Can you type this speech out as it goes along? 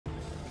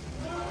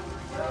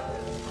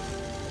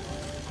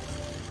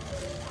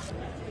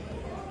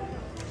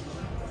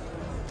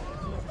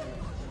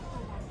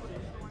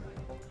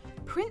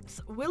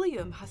Prince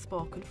William has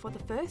spoken for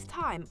the first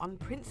time on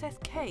Princess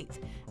Kate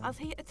as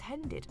he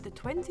attended the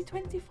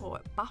 2024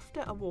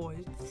 Bafta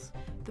Awards.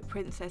 The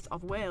Princess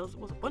of Wales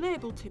was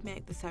unable to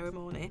make the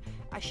ceremony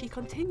as she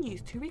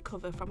continues to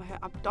recover from her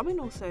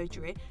abdominal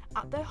surgery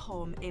at their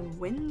home in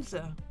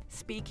Windsor.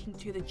 Speaking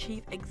to the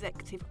chief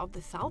executive of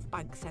the South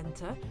Bank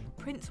Centre,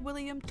 Prince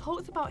William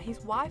talked about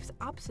his wife's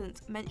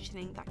absence,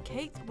 mentioning that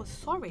Kate was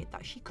sorry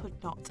that she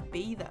could not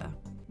be there.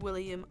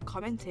 William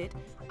commented,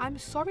 "I'm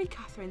sorry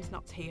Catherine's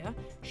not here,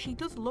 she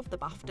does love the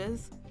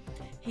Baftas."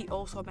 He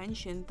also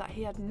mentioned that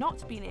he had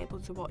not been able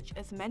to watch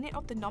as many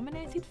of the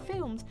nominated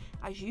films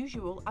as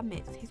usual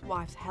amidst his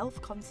wife's health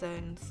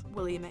concerns.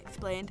 William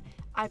explained,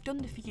 "I've done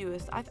the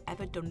fewest I've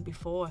ever done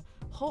before,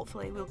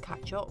 hopefully we'll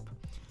catch up."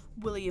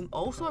 William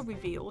also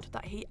revealed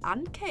that he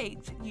and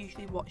Kate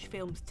usually watch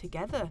films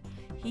together.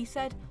 He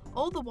said,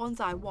 "All the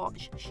ones I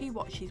watch, she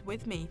watches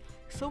with me,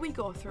 so we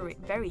go through it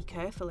very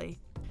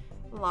carefully."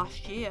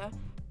 Last year,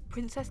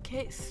 Princess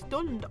Kate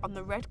stunned on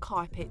the red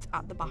carpet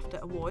at the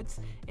Bafta Awards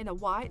in a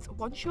white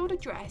one-shoulder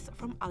dress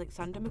from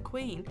Alexander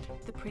McQueen.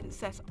 The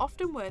princess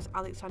often wears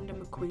Alexander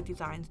McQueen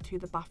designs to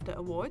the Bafta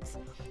Awards.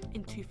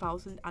 In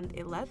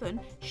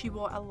 2011, she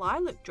wore a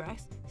lilac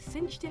dress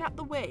cinched in at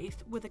the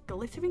waist with a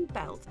glittering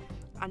belt,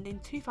 and in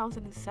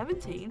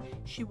 2017,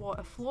 she wore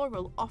a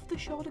floral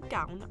off-the-shoulder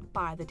gown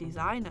by the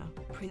designer.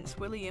 Prince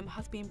William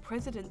has been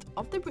president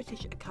of the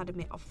British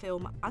Academy of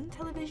Film and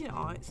Television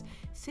Arts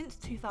since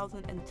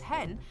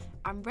 2010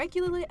 and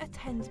regularly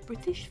attends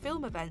British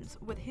film events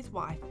with his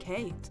wife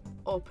Kate.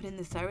 Opening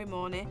the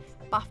ceremony,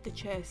 Bafta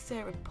chair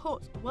Sarah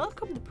Putt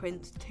welcomed the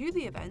prince to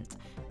the event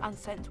and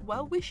sent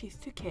well wishes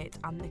to Kate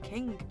and the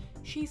King.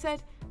 She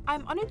said,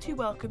 "I'm honoured to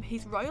welcome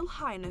His Royal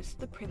Highness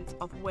the Prince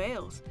of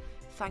Wales.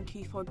 Thank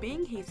you for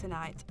being here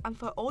tonight and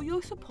for all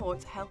your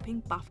support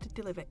helping Bafta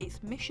deliver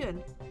its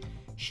mission."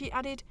 She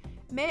added,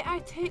 "May I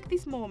take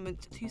this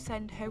moment to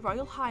send Her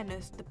Royal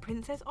Highness the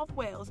Princess of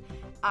Wales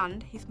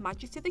and His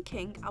Majesty the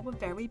King our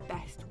very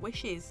best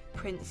wishes."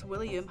 Prince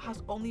William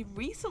has only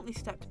recently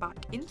stepped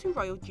back into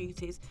royal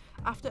duties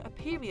after a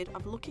period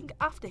of looking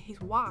after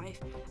his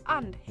wife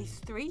and his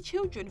 3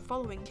 children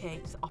following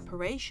Kate's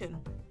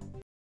operation.